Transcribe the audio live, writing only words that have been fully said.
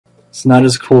It's not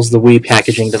as cool as the Wii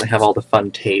packaging, doesn't have all the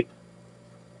fun tape.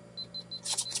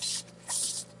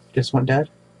 Just went dead?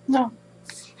 No.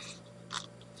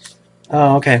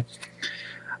 Oh, okay.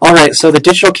 Alright, so the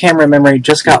digital camera memory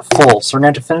just got full, so we're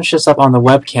going to have to finish this up on the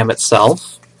webcam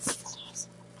itself.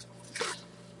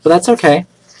 But that's okay.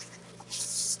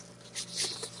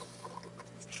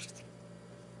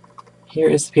 Here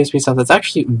is the PSP stuff. That's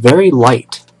actually very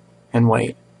light in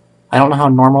weight. I don't know how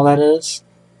normal that is.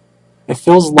 It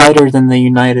feels lighter than the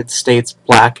United States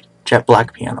jet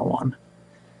black piano one.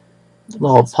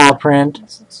 Little paw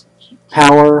print,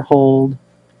 power, hold.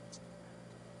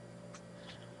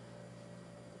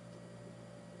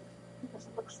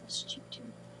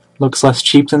 Looks less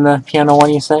cheap than the piano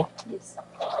one, you say? Yes.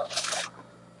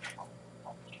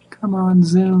 Come on,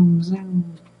 zoom,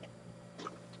 zoom.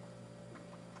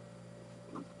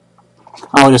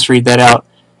 I'll just read that out.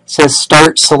 It says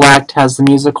Start Select has the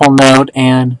musical note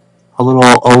and a little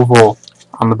oval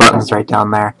on the buttons right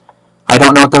down there. I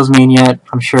don't know what those mean yet.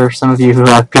 I'm sure some of you who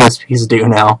have PSPs do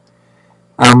now.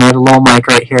 We have a little mic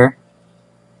right here.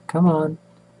 Come on.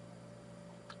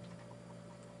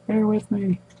 Bear with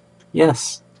me.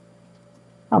 Yes.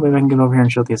 Oh, maybe I can get over here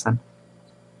and show these then.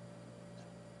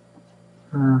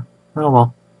 Oh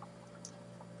well.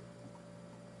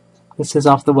 This is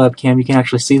off the webcam. You can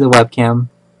actually see the webcam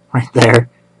right there.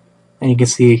 And you can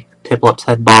see Tiplup's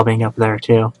head bobbing up there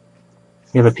too.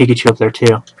 You have a Pikachu up there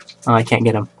too. Oh, I can't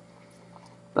get him.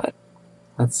 But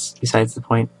that's besides the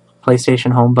point.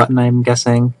 PlayStation home button, I'm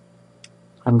guessing.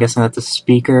 I'm guessing that's a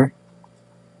speaker.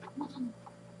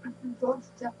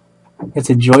 It's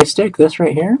a joystick, this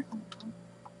right here?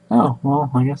 Oh, well,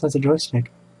 I guess that's a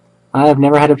joystick. I've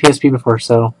never had a PSP before,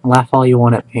 so laugh all you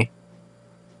want at me.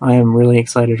 I am really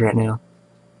excited right now.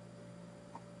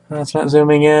 That's not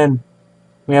zooming in.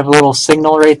 We have a little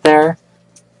signal right there,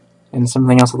 and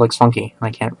something else that looks funky. I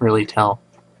can't really tell.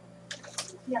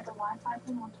 You have the Wi-Fi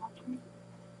thing on top of me?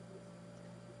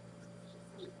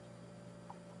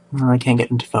 I can't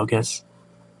get into focus.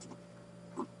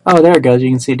 Oh, there it goes. You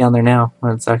can see it down there now,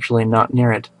 when it's actually not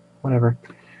near it. Whatever.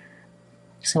 You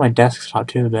can see my desktop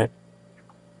too a bit.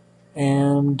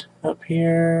 And up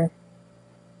here,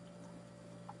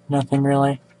 nothing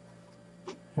really.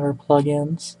 Or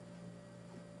plugins.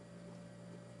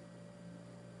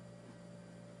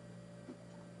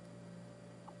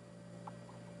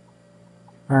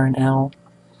 R and L.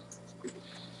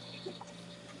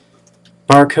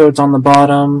 Barcodes on the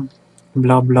bottom.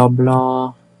 Blah blah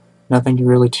blah. Nothing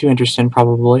really too interesting,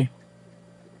 probably.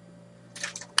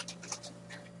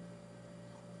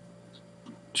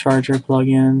 Charger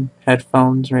plug-in,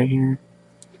 headphones right here.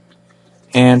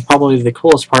 And probably the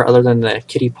coolest part, other than the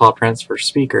kitty paw prints for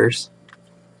speakers.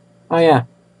 Oh yeah,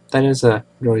 that is a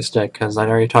joystick, because I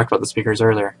already talked about the speakers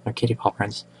earlier. They're kitty paw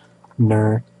prints.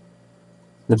 Ner.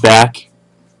 The back.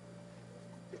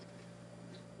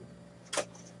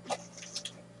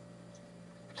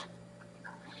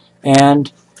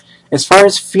 And as far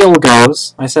as feel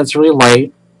goes, I said it's really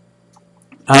light.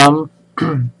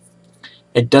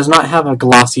 It does not have a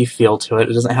glossy feel to it.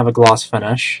 It doesn't have a gloss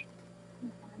finish.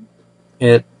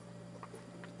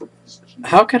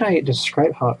 How could I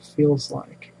describe how it feels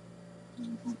like?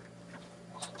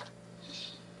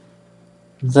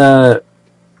 Oh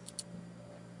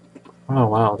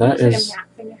wow, that is... Like a matte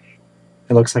finish.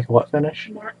 It looks like a what finish?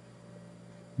 Matte.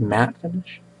 Matte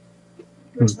finish?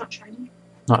 It's not shiny.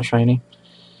 Not shiny.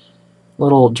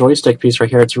 Little joystick piece right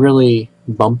here. It's really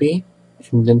bumpy,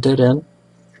 indented in.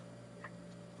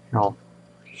 Oh,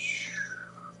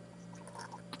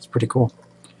 it's pretty cool.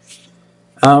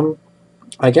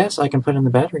 I guess I can put in the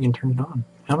battery and turn it on.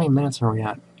 How many minutes are we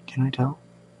at? Can I tell?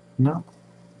 No,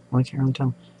 I can't really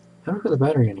tell. How do I put the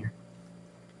battery in here?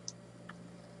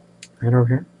 Right over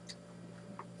here.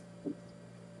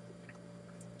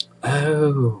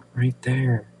 Oh, right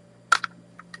there.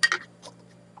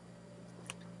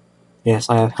 Yes,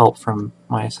 I have help from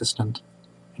my assistant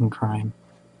in crime.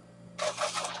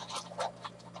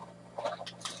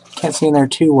 Can't see in there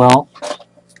too well,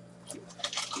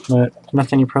 but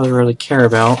nothing you probably really care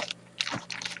about.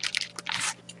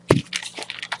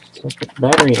 So let's put the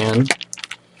battery in.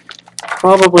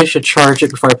 Probably should charge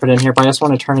it before I put it in here, but I just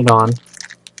want to turn it on.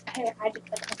 Hey, I did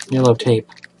that. Yellow tape.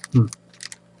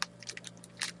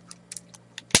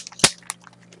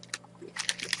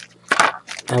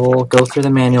 I will go through the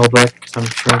manual book, because I'm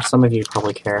sure some of you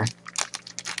probably care.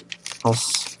 I'll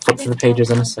flip through the pages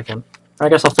in a second. I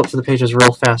guess I'll flip through the pages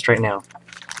real fast right now.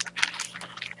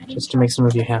 Just to make some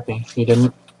of you happy. You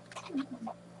didn't?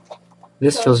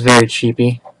 This feels very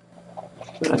cheapy.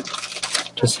 But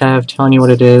just telling you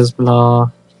what it is,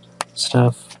 blah,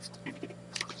 stuff.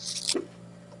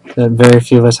 that very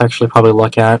few of us actually probably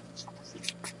look at.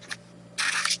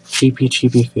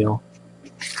 Cheapy feel.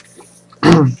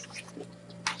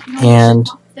 And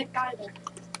Not thick either.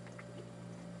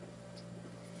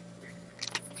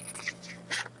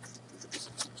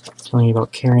 telling you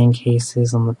about carrying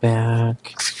cases on the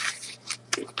back.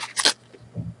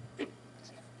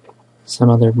 Some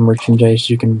other merchandise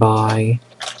you can buy.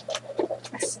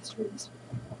 Accessories.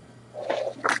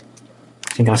 I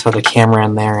think I saw the camera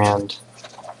in there and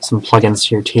some plugins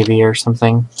to your TV or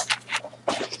something.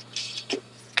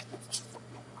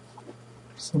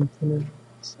 Something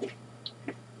else.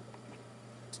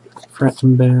 Front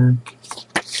and back.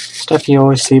 Stuff you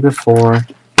always see before.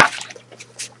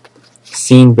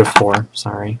 Seen before,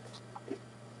 sorry.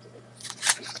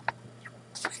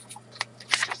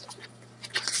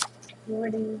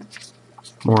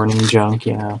 Morning junk,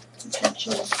 yeah.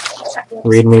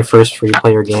 Read me first before you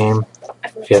play your game.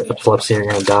 If you have epilepsy, you're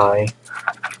gonna die.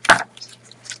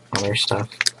 Other stuff.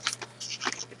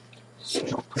 So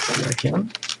I'll put that back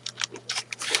in.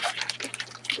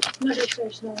 Notice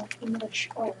there's no English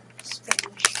or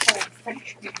Spanish or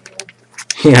French manual.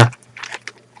 Yeah.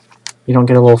 You don't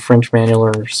get a little French manual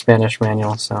or Spanish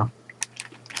manual, so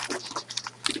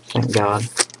thank God.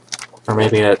 Or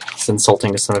maybe it's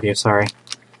insulting to some of you, sorry.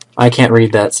 I can't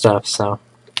read that stuff, so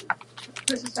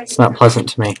it's not pleasant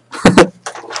to me.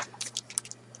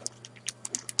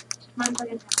 Mine's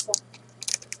like an apple.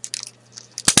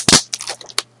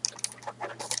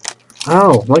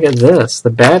 Oh, look at this.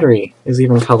 The battery is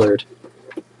even colored.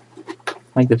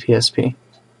 Like the PSP.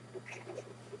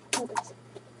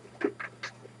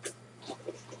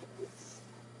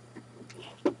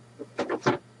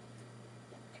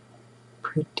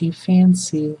 Pretty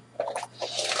fancy.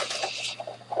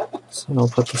 So I'll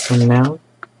put this in now.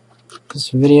 This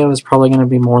video is probably going to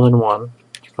be more than one.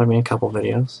 There's probably a couple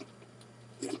videos.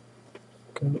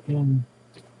 Go in.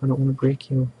 I don't want to break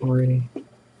you already.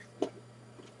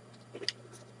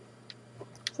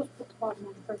 Let's put the bottom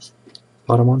on first.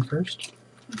 Bottom one first?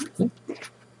 Mm-hmm. Yeah.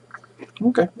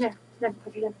 Okay. Yeah, then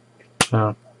put it in.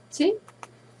 Oh. See?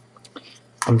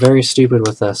 I'm very stupid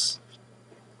with this.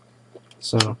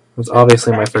 So, it's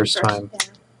obviously my first time. Yeah,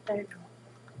 there you go.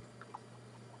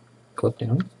 Clip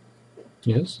down.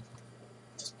 Yes.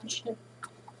 Just push it.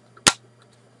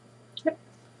 Yep.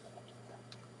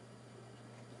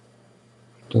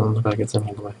 Doesn't look like it's in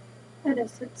all the way. It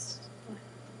is, it's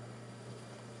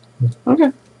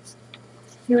Okay.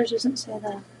 yours doesn't say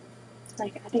that.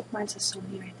 Like, I think mine's a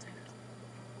Sony right there.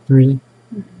 Really?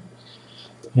 Mm-hmm.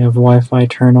 You have Wi-Fi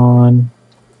turn on.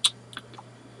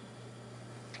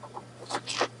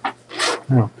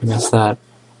 Oh, I missed that.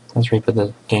 Let's re-put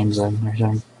the games in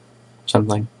or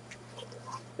something.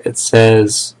 It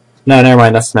says... No, never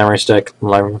mind, that's the memory stick.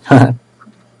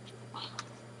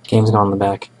 Games go on the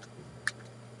back.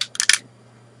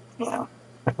 Yeah,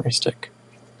 memory stick.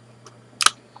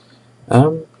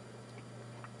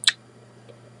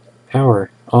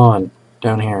 Power on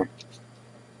down here.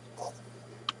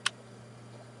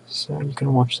 So you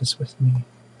can watch this with me.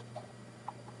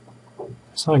 I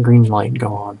saw a green light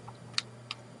go on.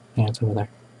 Yeah, it's over there.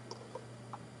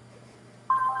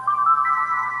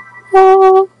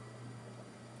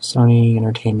 Sony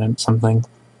Entertainment something.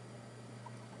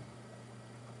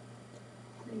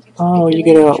 Oh, you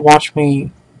get to watch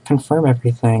me confirm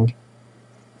everything.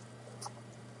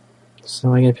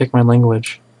 So I get to pick my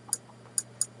language.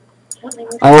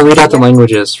 I will read out the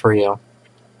languages for you.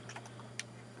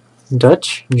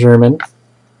 Dutch, German,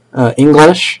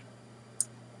 English,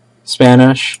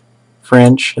 Spanish,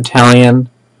 French, Italian,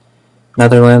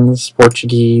 Netherlands,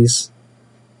 Portuguese.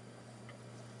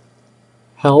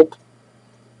 Help.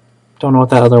 Don't know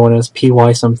what that other one is.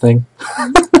 PY something.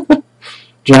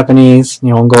 Japanese,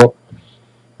 Nihongo.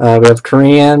 We have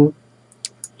Korean,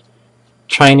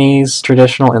 Chinese,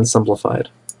 traditional, and simplified.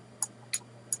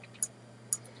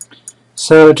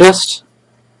 So just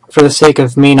for the sake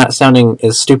of me not sounding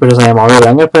as stupid as I am already,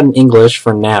 I'm going to put in English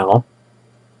for now.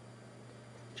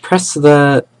 Press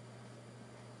the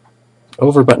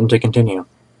over button to continue.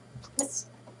 Yes.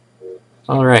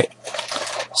 Alright.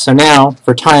 So now,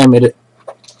 for time, it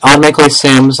automatically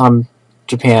assumes I'm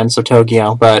Japan, so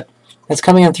Tokyo, but it's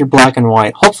coming in through black and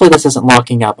white. Hopefully this isn't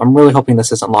locking up. I'm really hoping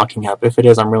this isn't locking up. If it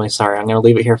is, I'm really sorry. I'm going to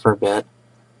leave it here for a bit.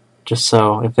 Just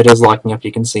so, if it is locking up,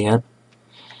 you can see it.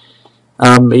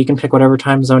 But you can pick whatever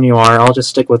time zone you are. I'll just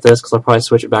stick with this because I'll probably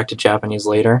switch it back to Japanese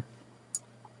later.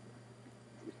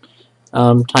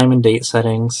 Time and date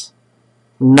settings.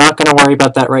 Not going to worry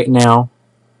about that right now.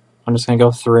 I'm just going to go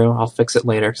through. I'll fix it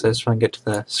later because I just want to get to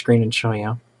the screen and show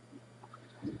you.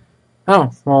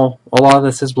 Oh, well, a lot of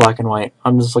this is black and white.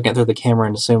 I'm just looking through the camera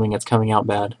and assuming it's coming out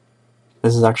bad.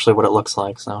 This is actually what it looks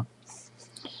like, so.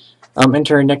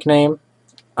 Enter a nickname.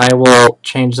 I will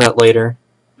change that later.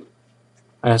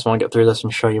 I just want to get through this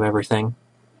and show you everything.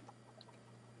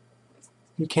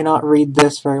 You cannot read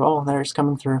this very well. Oh, there it's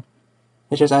coming through.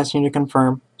 It's just asking you to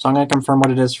confirm. So I'm going to confirm what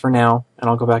it is for now, and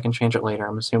I'll go back and change it later.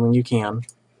 I'm assuming you can.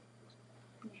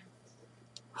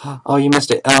 Oh, you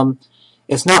missed it.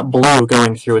 It's not blue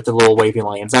going through with the little wavy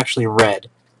line. It's actually red.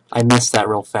 I missed that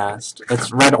real fast.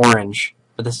 It's red-orange.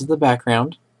 But this is the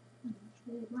background.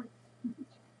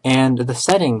 And the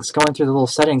settings, going through the little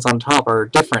settings on top, are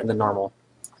different than normal.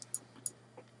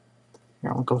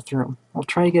 Here, I'll go through them. I'll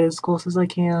try to get as close as I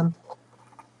can.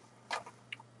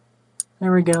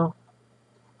 There we go.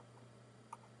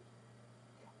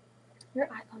 Your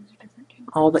icons are different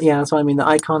too. Yeah, that's what I mean. The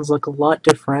icons look a lot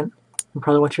different than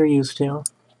probably what you're used to.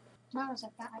 Mine was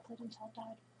like that. I played until it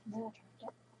died, and then I turned it.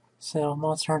 So,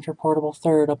 MH3rd Portable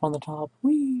 3rd up on the top.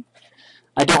 Whee!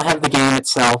 I don't have the game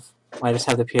itself. I just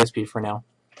have the PSP for now.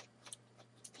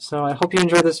 So, I hope you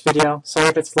enjoyed this video. Sorry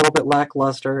if it's a little bit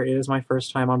lackluster. It is my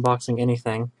first time unboxing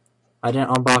anything. I didn't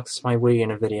unbox my Wii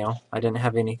in a video. I didn't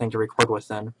have anything to record with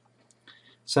then.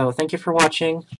 So, thank you for watching.